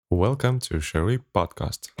Welcome to Sherry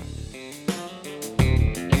Podcast.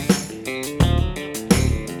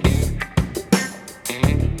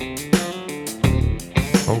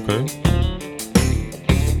 Okay,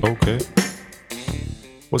 okay.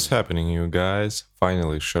 What's happening, you guys?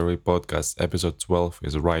 Finally, Sherry Podcast episode 12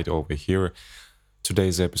 is right over here.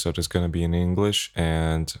 Today's episode is going to be in English,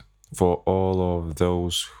 and for all of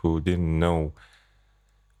those who didn't know,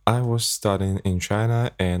 I was studying in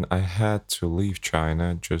China and I had to leave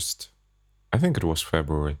China I think it was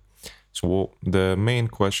February. So the main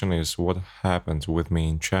question is what happened with me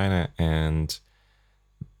in China and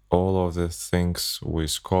all of the things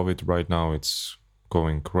with COVID right now. It's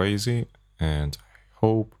going crazy, and I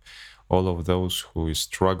hope all of those who is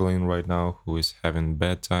struggling right now, who is having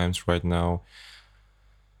bad times right now,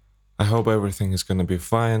 I hope everything is gonna be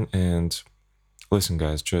fine. And listen,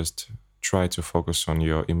 guys, just try to focus on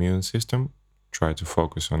your immune system. Try to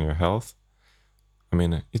focus on your health. I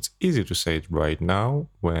mean, it's easy to say it right now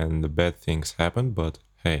when the bad things happen, but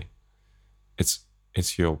hey, it's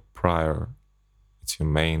it's your prior, it's your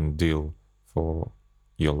main deal for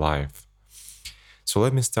your life. So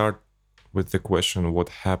let me start with the question what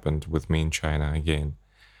happened with me in China again.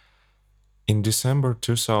 In December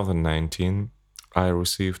 2019, I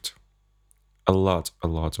received a lot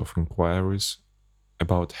of inquiries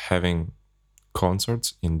about having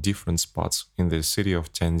concerts in different spots in the city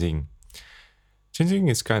of Tianjin. Tianjin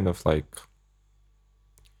is kind of like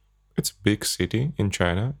it's a big city in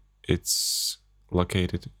China. It's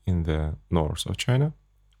located in the north of China.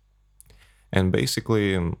 And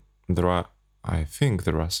basically I think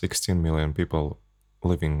there are 16 million people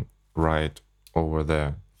living right over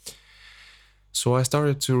there. So I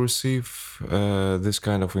started to receive this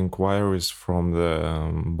kind of inquiries from the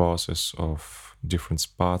bosses of different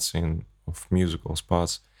spots of musical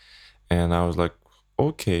spots, and I was like,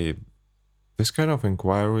 okay, this kind of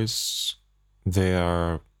inquiries, they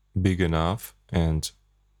are big enough, and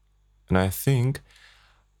I think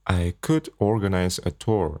I could organize a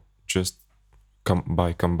tour just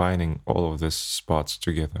by combining all of these spots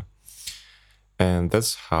together. And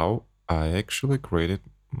that's how I actually created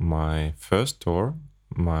my first tour,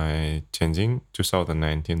 my Tianjin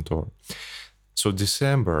 2019 tour. So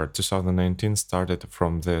December 2019 started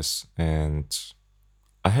from this, and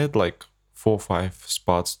I had like 4 or 5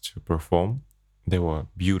 spots to perform. They were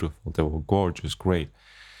beautiful, they were gorgeous, great.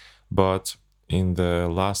 But in the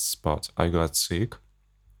last spot, I got sick,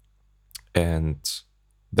 and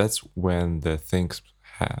that's when the things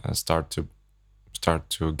start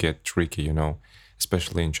to get tricky,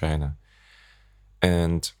 especially in China.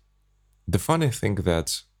 And the funny thing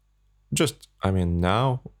that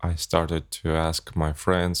now I started to ask my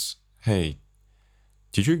friends, hey,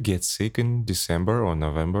 did you get sick in December or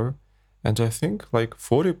November? And I think like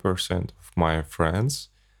 40% of my friends,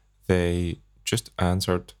 they just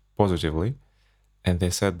answered positively. And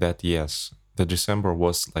they said that yes, the December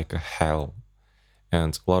was like a hell.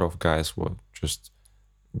 And a lot of guys were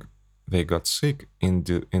they got sick in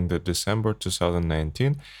the December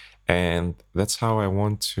 2019. And that's how I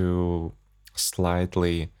want to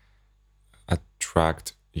slightly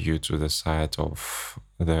attract you to the side of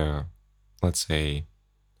the, let's say,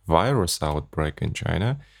 virus outbreak in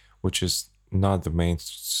China, which is not the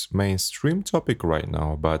mainstream topic right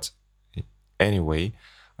now. But anyway,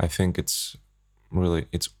 I think it's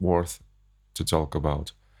worth to talk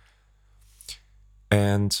about.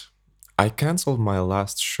 And I canceled my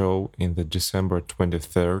last show in the December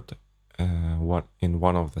 23rd. In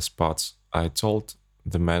one of the spots, I told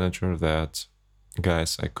the manager that,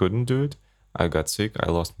 guys, I couldn't do it. I got sick.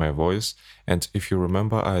 I lost my voice. And if you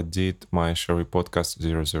remember, I did my Sherry Podcast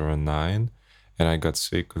 009 and I got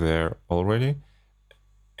sick there already.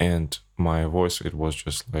 And my voice, it was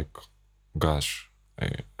just like, gosh,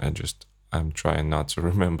 I'm trying not to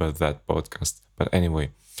remember that podcast. But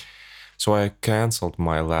anyway, so I canceled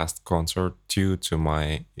my last concert due to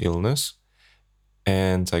my illness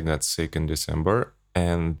and I got sick in December.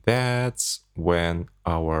 And that's when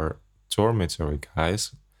our dormitory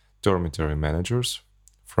managers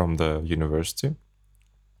from the university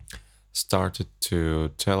started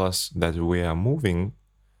to tell us that we are moving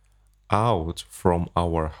out from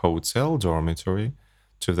our hotel dormitory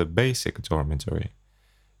to the basic dormitory.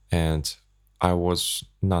 And I was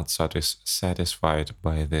not satisfied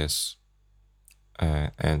by this.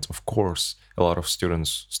 And of course, a lot of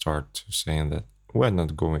students start saying that we're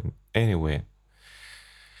not going anywhere.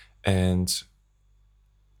 And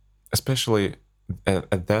especially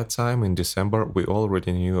at that time in December, we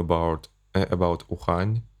already knew about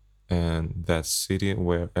Wuhan and that city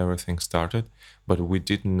where everything started, but we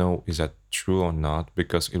didn't know is that true or not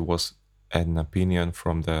because it was an opinion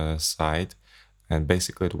from the site, and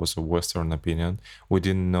basically it was a Western opinion. We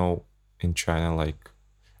didn't know in China like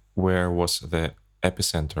where was the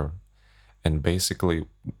epicenter, and basically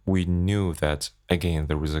we knew that again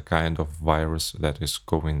there is a kind of virus that is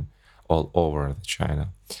going all over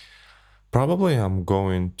China. Probably I'm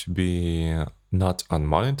going to be not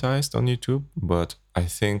unmonetized on YouTube, but I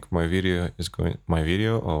think my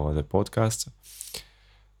video or the podcast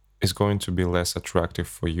is going to be less attractive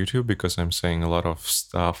for YouTube because I'm saying a lot of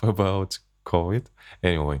stuff about COVID.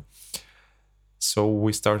 Anyway, so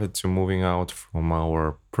we started to moving out from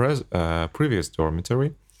our previous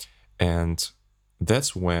dormitory, and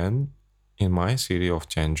that's when in my city of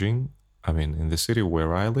Tianjin, I mean in the city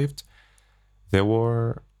where I lived, there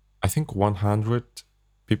were I think 100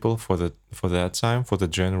 people for that time, for the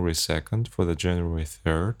January 2nd, for the January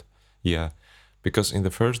 3rd. Yeah, because in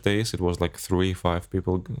the first days it was like 3 5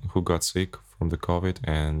 people who got sick from the COVID,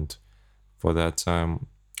 and for that time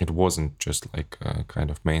it wasn't just like a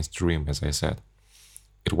kind of mainstream, as I said.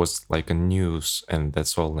 It was like a news, and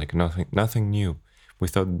that's all, like nothing new. We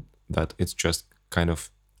thought that it's just kind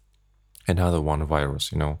of another one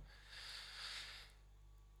virus, you know.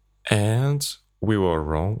 And we were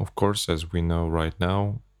wrong, of course, as we know right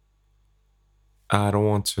now. I don't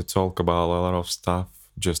want to talk about a lot of stuff,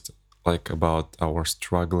 just like about our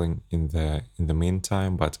struggling in the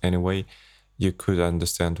meantime. But anyway, you could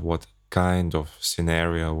understand what kind of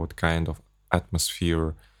scenario, what kind of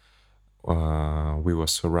atmosphere we were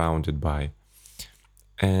surrounded by.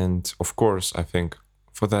 And of course, I think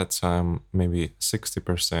for that time, maybe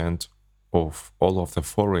 60% of all of the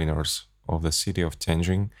foreigners of the city of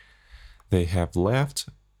Tianjin, they have left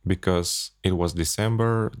because it was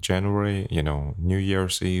December, January, you know, New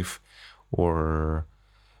Year's Eve, or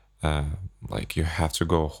uh, like you have to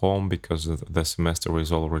go home because the semester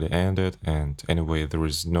is already ended. And anyway, there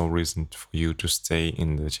is no reason for you to stay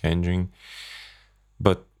in the Tianjin.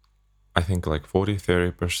 But I think like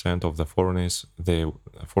 40-30% of the foreigners, they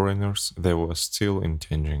were still in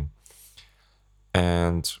Tianjin.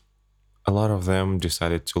 And a lot of them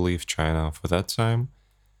decided to leave China for that time.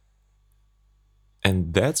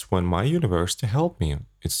 And that's when my university helped me.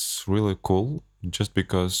 It's really cool, just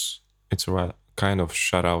because it's a kind of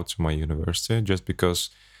shout out to my university, just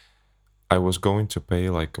because I was going to pay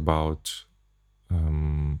like about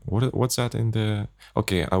what's that in the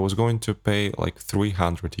okay, I was going to pay like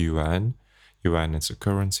 300 yuan. Yuan is a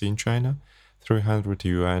currency in China. 300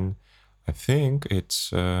 yuan. I think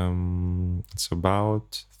it's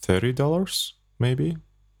about $30 maybe.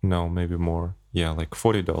 No, maybe more. Yeah, like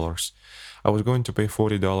 $40. I was going to pay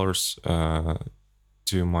 $40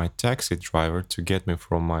 to my taxi driver to get me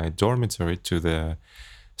from my dormitory to the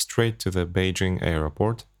straight to the Beijing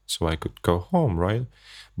airport so I could go home, right?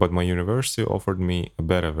 But my university offered me a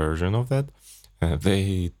better version of that.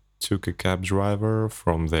 They took a cab driver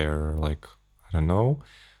from there, like, I don't know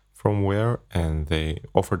from where, and they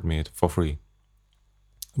offered me it for free,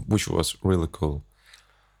 which was really cool.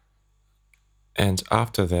 And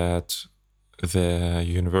after that, the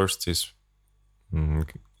university's mm,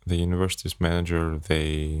 the university's manager,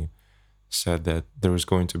 they said that there is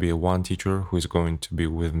going to be a one teacher who is going to be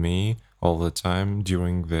with me all the time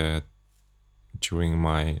during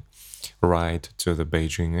my ride to the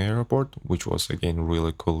Beijing airport, which was again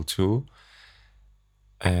really cool too.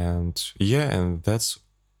 And yeah, and that's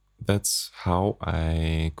how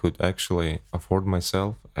I could actually afford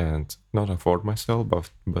myself, and not afford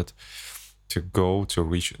myself, but to go to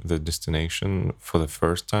reach the destination for the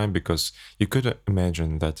first time, because you could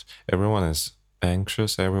imagine that everyone is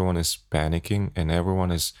anxious, everyone is panicking, and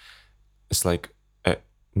everyone is it's like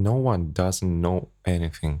no one doesn't know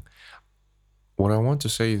anything. What I want to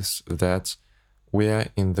say is that we are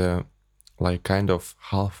in the like kind of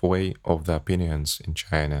halfway of the opinions in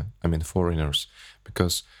China. I mean foreigners,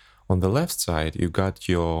 because on the left side you got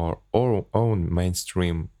your own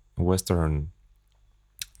mainstream Western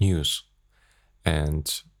news,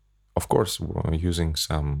 and of course using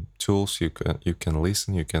some tools you can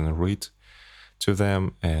listen, you can read to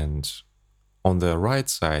them. And on the right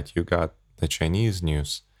side you got the Chinese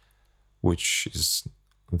news, which is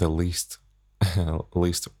the least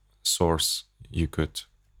least source you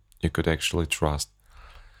could actually trust.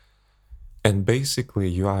 And basically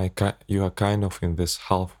you are kind of in this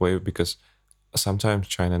halfway, because sometimes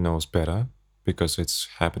China knows better because it's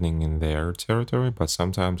happening in their territory, but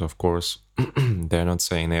sometimes of course they're not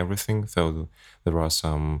saying everything, so there are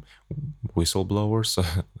some whistleblowers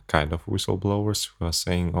kind of whistleblowers who are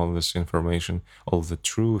saying all this information, all the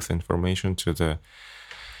truth information to the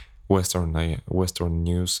Western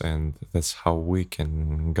news, and that's how we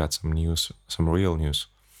can get some news, some real news.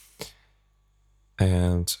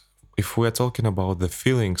 And if we're talking about the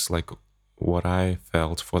feelings, like what I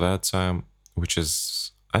felt for that time, which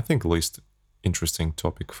is, I think, least interesting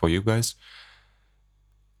topic for you guys,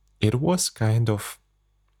 it was kind of,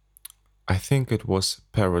 I think it was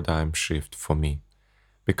paradigm shift for me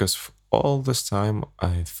because all this time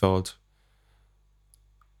I thought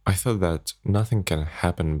that nothing can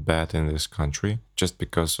happen bad in this country just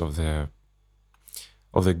because of the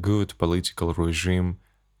good political regime,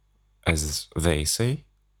 as they say,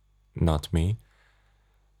 not me.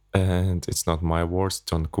 And it's not my words,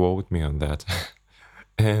 don't quote me on that.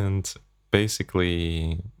 And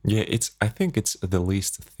basically, yeah, it's I think it's the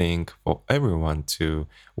least thing for everyone to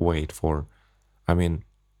wait for. I mean,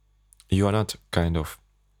 you are not kind of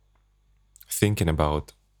thinking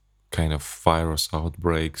about kind of virus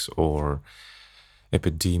outbreaks or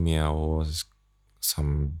epidemia or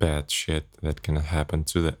some bad shit that can happen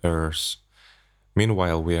to the earth.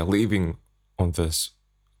 Meanwhile, we are living on this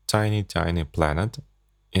tiny, tiny planet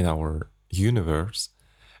in our universe,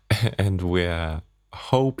 and we are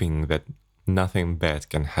hoping that nothing bad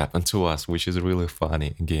can happen to us, which is really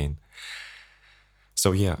funny again.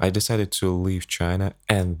 So, yeah, I decided to leave China,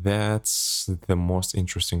 and that's the most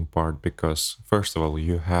interesting part because, first of all,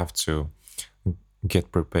 you have to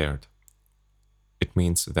get prepared. It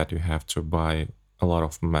means that you have to buy a lot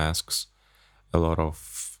of masks, a lot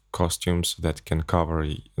of costumes that can cover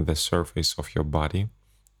the surface of your body,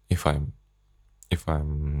 if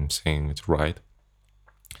I'm saying it right.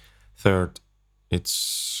 Third,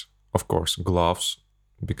 it's of course gloves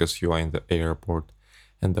because you are in the airport.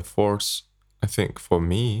 And the fourth, I think for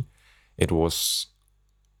me, it was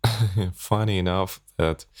funny enough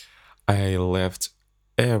that I left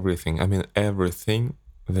everything. I mean everything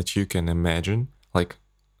that you can imagine, like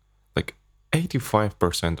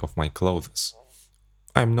 85% of my clothes.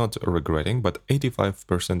 I'm not regretting, but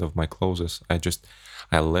 85% of my clothes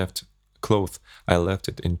I left I left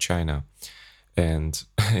it in China. And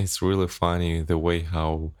it's really funny the way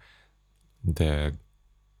how the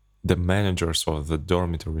the managers of the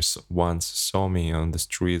dormitories once saw me on the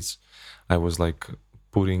streets. I was like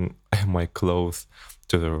putting my clothes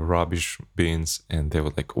to the rubbish bins, and they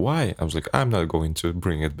were like, "Why?" I was like, "I'm not going to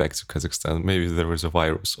bring it back to Kazakhstan. Maybe there is a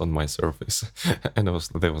virus on my surface." And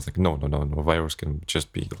they was like, "No, no, no, no. Virus can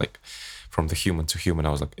just be like from the human to human." I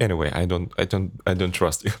was like, "Anyway, I don't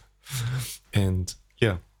trust you." And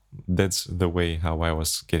yeah, that's the way how I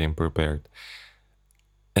was getting prepared.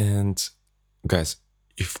 And guys,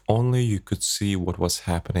 if only you could see what was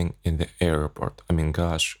happening in the airport. I mean,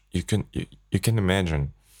 gosh, you can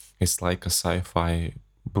imagine. It's like a sci-fi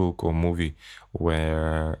book or movie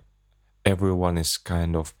where everyone is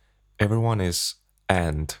kind of everyone is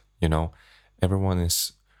and you know everyone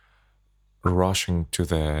is rushing to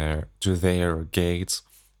their gates,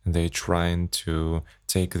 and they're trying to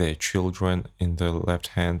take their children in the left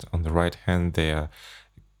hand. On the right hand, they are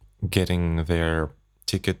getting their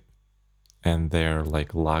ticket and their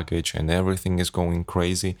like luggage, and everything is going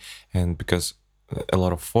crazy. And because a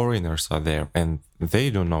lot of foreigners are there and they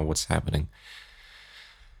don't know what's happening.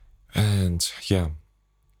 And yeah,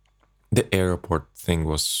 the airport thing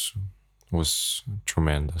was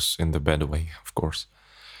tremendous in the bad way, of course.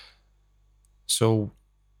 So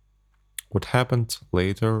what happened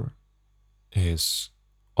later is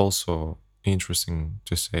also interesting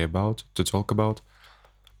to say about, to talk about.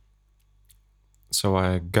 So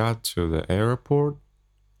I got to the airport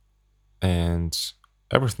and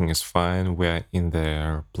everything is fine. We're in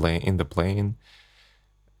the plane.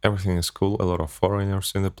 Everything is cool. A lot of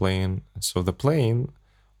foreigners in the plane. So the plane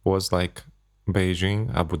was like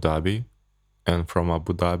Beijing, Abu Dhabi, and from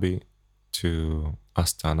Abu Dhabi to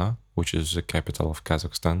Astana, which is the capital of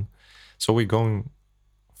Kazakhstan. So we're going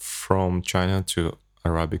from China to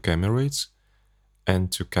Arabic Emirates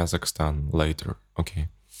and to Kazakhstan later. Okay.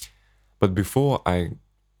 But before I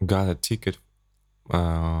got a ticket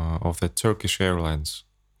of the Turkish Airlines,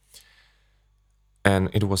 and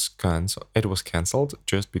it was cancelled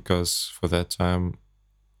just because for that time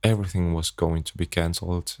everything was going to be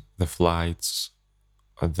cancelled. The flights,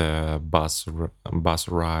 the bus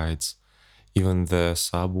rides, even the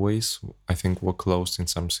subways, I think, were closed in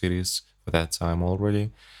some cities for that time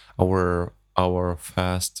already. Our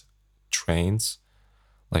fast trains,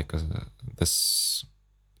 like this,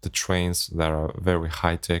 the trains that are very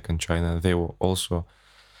high tech in China, they were also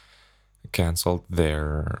cancelled.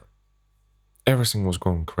 Their everything was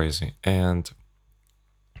going crazy, and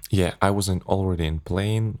yeah, I was already in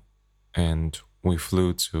plane, and we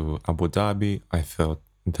flew to Abu Dhabi. I thought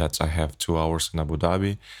that I have 2 hours in Abu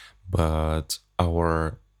Dhabi, but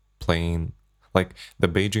our plane, like the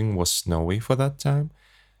Beijing was snowy for that time,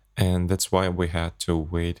 and that's why we had to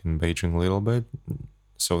wait in Beijing a little bit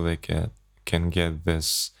so they can get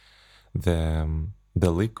the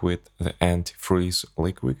liquid, the antifreeze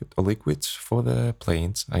liquid for the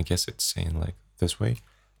planes. I guess it's saying like this way.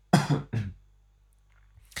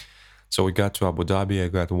 So we got to Abu Dhabi. I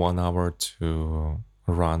got 1 hour to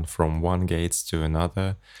run from one gate to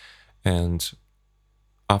another, and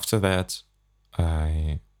after that,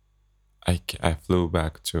 I I flew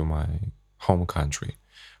back to my home country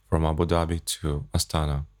from Abu Dhabi to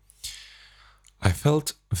Astana. I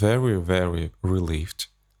felt very, very relieved,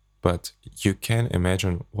 but you can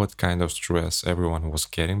imagine what kind of stress everyone was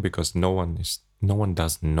getting because no one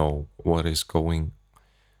does know what is going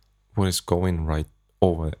right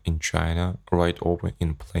over in China, right over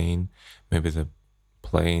in plane. Maybe the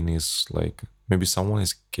plane is like maybe someone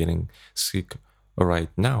is getting sick right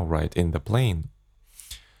now, right in the plane.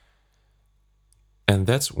 And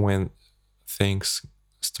that's when things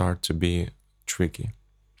start to be tricky.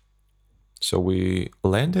 So we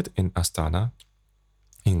landed in Astana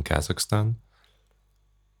in Kazakhstan,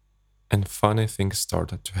 and funny things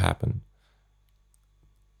started to happen.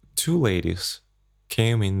 Two ladies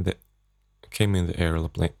came in the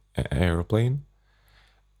airplane,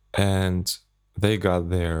 and they got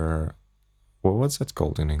their what's that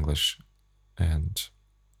called in English? And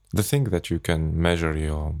the thing that you can measure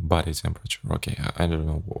your body temperature. Okay, I don't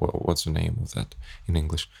know what's the name of that in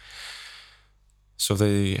English. So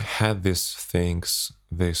they had these things,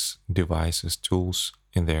 these devices, tools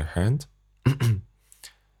in their hand, and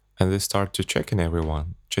they start to checking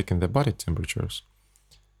everyone, checking the body temperatures.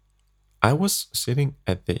 I was sitting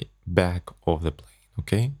at the back of the plane,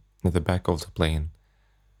 okay, at the back of the plane,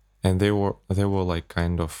 and they were like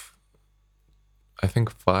kind of, I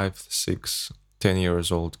think 5, 6, 10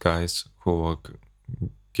 years old guys who were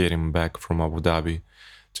getting back from Abu Dhabi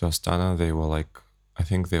to Astana. They were like, I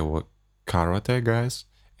think they were karate guys.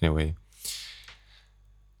 Anyway,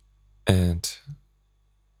 and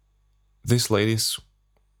these ladies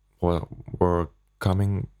were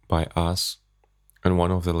coming by us, and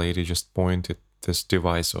one of the ladies just pointed this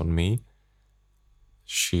device on me.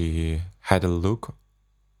 She had a look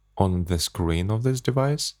on the screen of this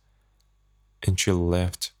device, and she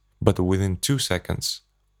left. But within 2 seconds,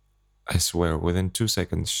 I swear, within 2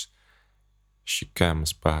 seconds, she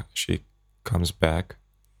comes back. She comes back.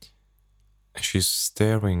 And she's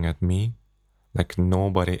staring at me like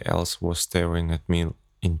nobody else was staring at me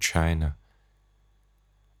in China.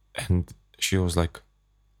 And she was like,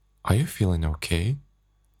 "Are you feeling okay?"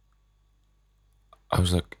 I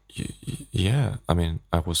was like, "Yeah. I mean,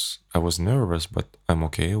 I was nervous, but I'm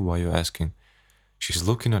okay. Why are you asking?" She's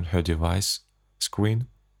looking at her device screen.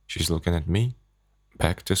 She's looking at me,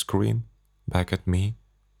 back to screen, back at me.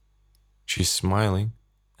 She's smiling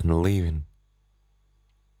and leaving.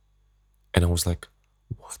 And I was like,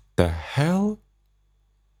 what the hell?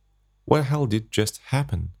 What the hell did just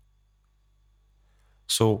happen?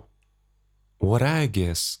 So, what I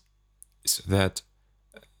guess is that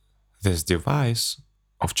this device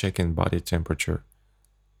of checking body temperature,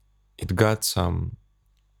 it got some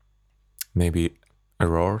maybe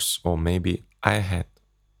errors, or maybe I had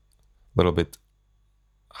a little bit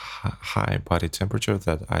high body temperature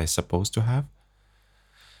that I supposed to have.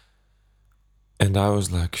 And I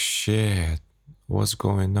was like, shit, what's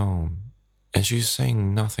going on? And she's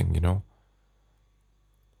saying nothing, you know?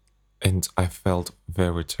 And I felt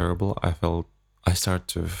very terrible. I started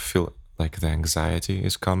to feel like the anxiety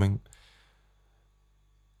is coming.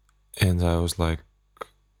 And I was like,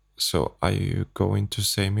 so are you going to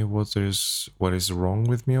say me what is wrong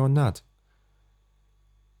with me or not?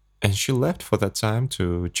 And she left for that time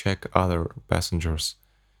to check other passengers.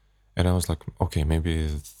 And I was like, okay, maybe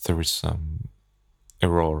there is some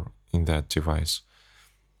error in that device.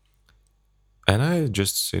 And I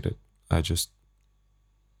just said it. I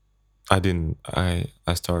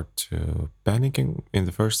started to panicking in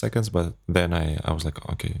the first seconds, but then I was like,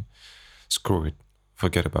 okay, screw it,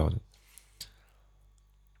 forget about it.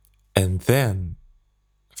 And then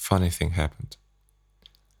funny thing happened.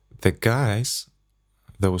 The guys,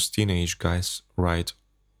 those teenage guys right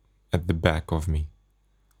at the back of me,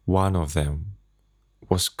 one of them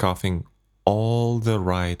was coughing all the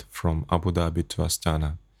ride from Abu Dhabi to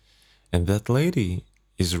Astana. And that lady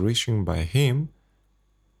is reaching by him,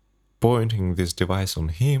 pointing this device on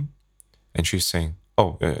him, and she's saying,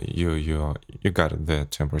 "Oh, you got the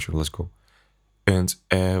temperature. Let's go." And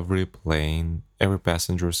every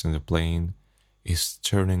passengers in the plane is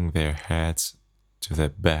turning their heads to the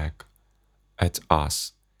back at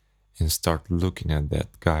us and start looking at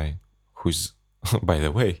that guy who's, by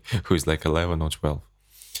the way, who's like 11 or 12.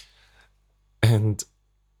 And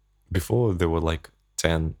before there were like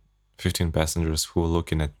 10, 15 passengers who were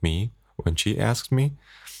looking at me when she asked me,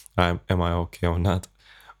 am I okay or not?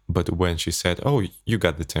 But when she said, "Oh, you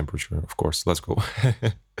got the temperature, of course, let's go."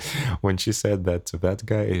 When she said that to that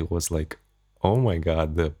guy, it was like, oh my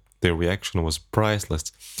God, the reaction was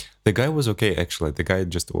priceless. The guy was okay, actually. The guy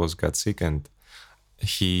just got sick, and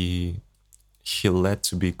he let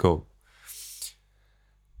to be go.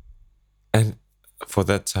 And for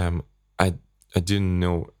that time, I didn't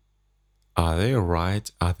know, are they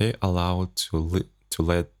right? Are they allowed to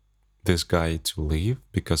let this guy to leave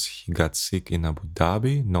because he got sick in Abu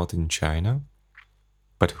Dhabi, not in China?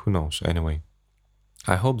 But who knows? Anyway,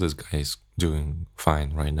 I hope this guy is doing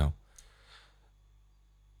fine right now.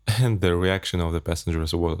 And the reaction of the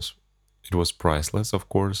passengers was priceless, of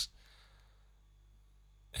course.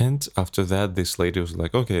 And after that, this lady was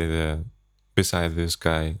like, "Okay, beside this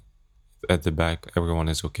guy at the back, everyone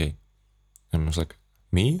is okay." And I was like,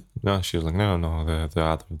 "Me?" No, she was like, "No, no, the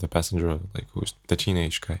other, the passenger, like who's the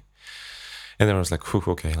teenage guy." And then I was like, "Phew,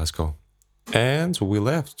 okay, let's go." And we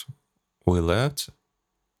left. We left,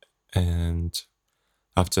 and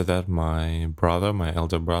after that, my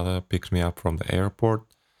elder brother, picked me up from the airport,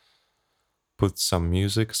 put some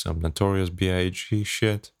music, some Notorious B.I.G.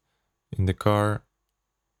 shit in the car.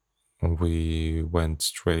 We went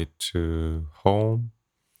straight to home.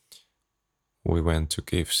 We went to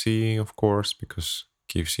KFC, of course, because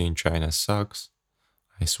KFC in China sucks,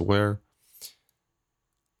 I swear.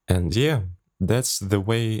 And yeah, that's the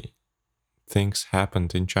way things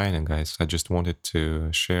happened in China, guys. I just wanted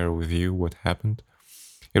to share with you what happened.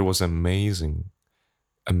 It was amazing,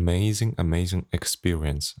 amazing, amazing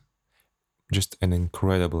experience. Just an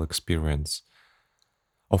incredible experience.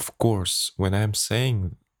 Of course, when I'm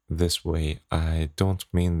saying this way, I don't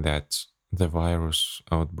mean that the virus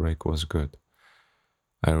outbreak was good.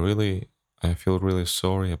 I feel really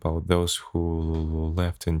sorry about those who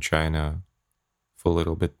left in China for a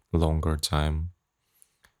little bit longer time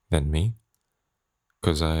than me,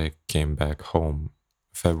 because I came back home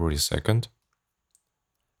February 2nd.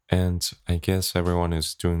 And I guess everyone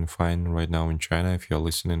is doing fine right now in China if you're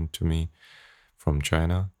listening to me from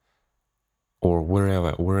China or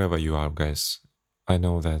wherever you are, guys. I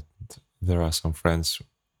know that there are some friends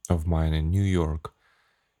of mine in New York,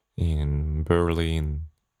 in Berlin,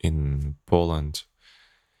 in Poland,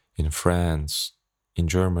 in France, in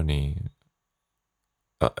Germany,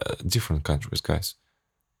 different countries, guys.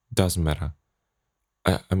 Doesn't matter.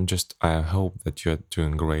 I hope that you're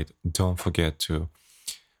doing great. Don't forget to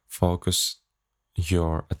focus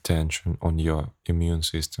your attention on your immune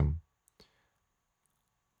system.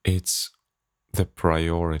 It's the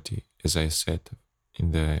priority, as I said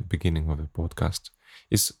in the beginning of the podcast.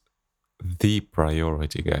 It's the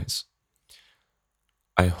priority, guys.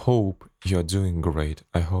 I hope you're doing great.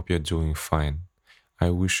 I hope you're doing fine. I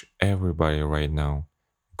wish everybody right now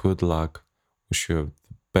good luck. Wish you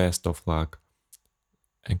the best of luck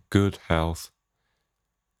and good health.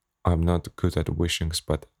 I'm not good at wishings,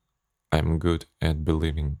 but I'm good at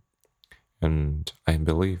believing. And I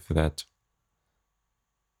believe that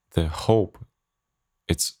the hope,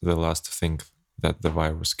 it's the last thing that the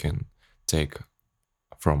virus can take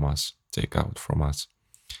out from us.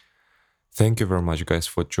 Thank you very much, guys,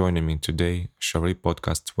 for joining me today. Shari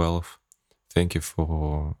Podcast 12. Thank you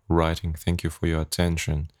for writing. Thank you for your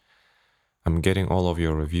attention. I'm getting all of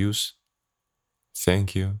your reviews.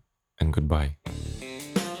 Thank you and goodbye.